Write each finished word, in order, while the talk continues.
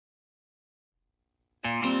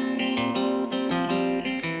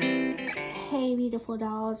beautiful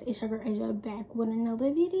dolls, it's your girl Asia back with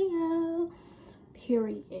another video,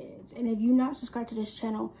 period. And if you're not subscribed to this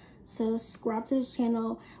channel, subscribe to this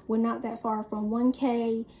channel. We're not that far from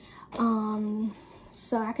 1K,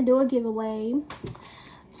 so I can do a giveaway.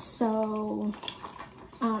 So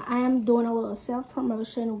I am doing a little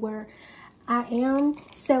self-promotion where I am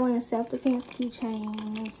selling self-defense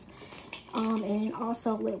keychains and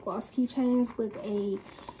also lip gloss keychains with a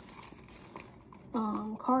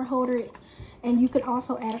card holder, and you could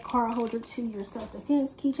also add a card holder to your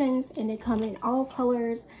self-defense keychains, and they come in all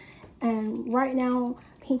colors. And right now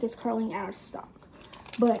pink is currently out of stock,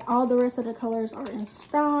 but all the rest of the colors are in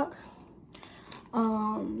stock.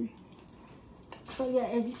 So yeah,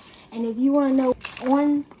 if you want to know,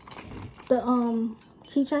 on the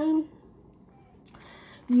keychain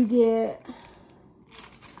you get,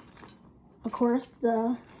 of course,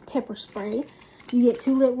 the pepper spray. You get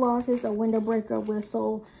 2 lip glosses, a window breaker,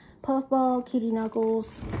 whistle, puffball, kitty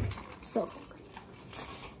knuckles, so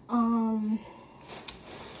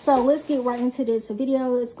let's get right into this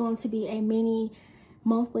video. It's going to be a mini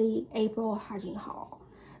monthly April hygiene haul.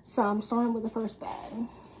 So I'm starting with the first bag.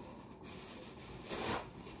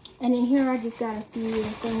 And in here, I just got a few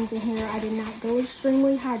things in here. I did not go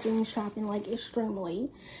extremely hygiene shopping, like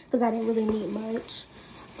extremely, because I didn't really need much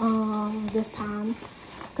this time,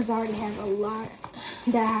 because I already have a lot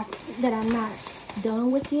that I'm not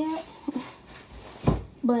done with yet.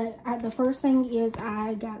 But the first thing is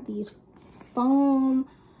I got these foam,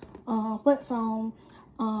 flip foam,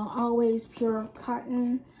 always pure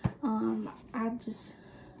cotton. I just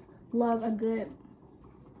love a good,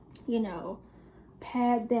 you know,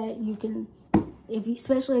 pad that you can,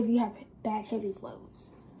 especially if you have back heavy clothes.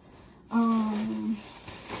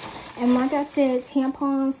 And like I said,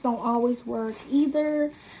 tampons don't always work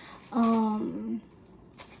either,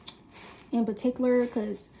 in particular,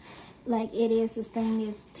 because like it is this thing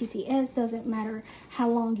is TTS, doesn't matter how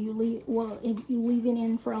long you leave. Well, if you leave it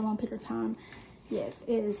in for a long period of time, yes,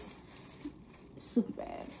 it is super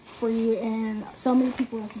bad for you, and so many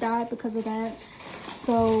people have died because of that.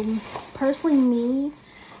 So personally, me,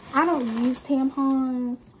 I don't use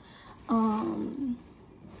tampons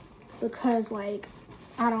because like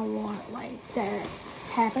I don't want like that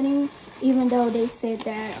happening, even though they said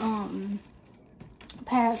that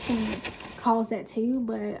pads can cause that too.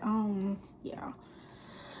 But yeah.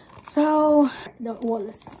 So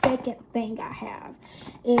the second thing I have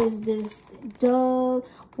is this Dove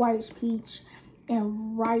White Peach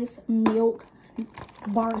and Rice Milk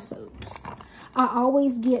bar soaps. I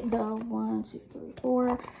always get the 1, 2, 3,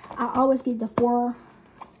 4. I always get the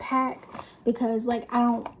 4-pack because like I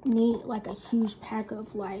don't need like a huge pack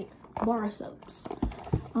of like bar soaps.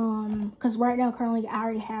 Because right now currently I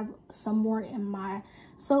already have some more in my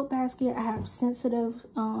soap basket. I have sensitive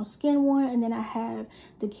skin one, and then I have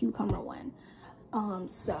the cucumber one.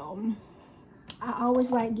 So I always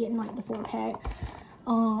like getting like the 4-pack.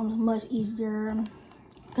 Much easier,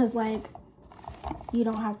 because like you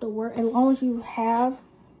don't have to work as long as you have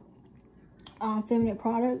feminine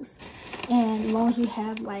products, and as long as you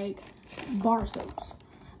have like bar soaps.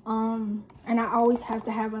 And I always have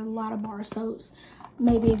to have a lot of bar soaps.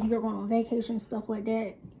 Maybe if you're going on vacation, stuff like that,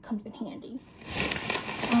 it comes in handy.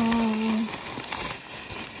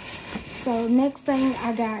 So next thing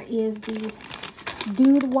I got is these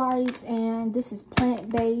Dude Wipes, and this is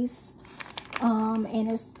plant-based,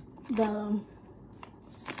 and it's the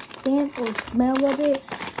scent or smell of it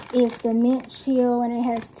is the mint chill, and it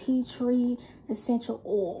has tea tree essential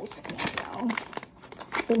oils in it, y'all.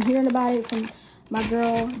 Been hearing about it from my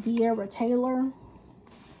girl De'Ara Taylor.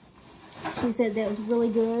 She said that was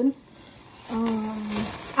really good.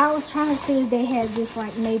 I was trying to see if they had just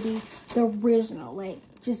like maybe the original, like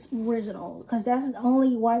just original, because that's the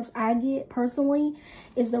only wipes I get personally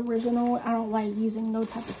is the original. I don't like using no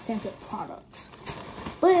type of scented products.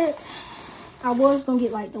 But I was gonna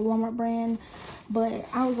get like the Walmart brand, but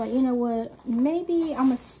I was like, you know what, maybe I'm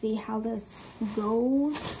gonna see how this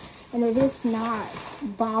goes, and if it's not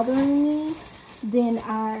bothering me, then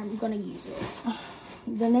I'm gonna use it.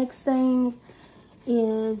 The next thing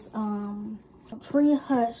is Tree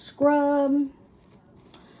Hut Scrub,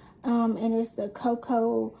 and it's the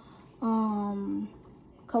Cocoa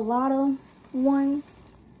Colada one,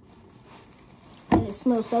 and it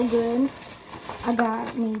smells so good. I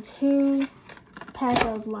got me 2 pack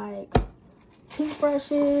of like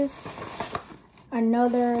toothbrushes,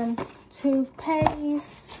 another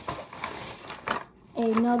toothpaste,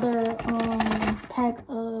 another pack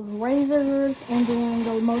of razors, and then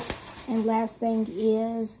the most and last thing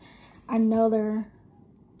is another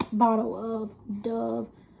bottle of Dove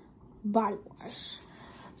body wash.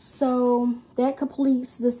 So that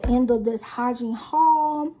completes this end of this hygiene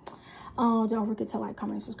haul. Don't forget to like,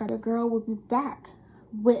 comment, and subscribe. Your girl will be back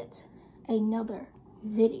with another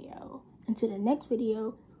video. Until the next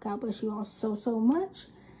video, God bless you all so much.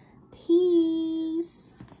 Peace.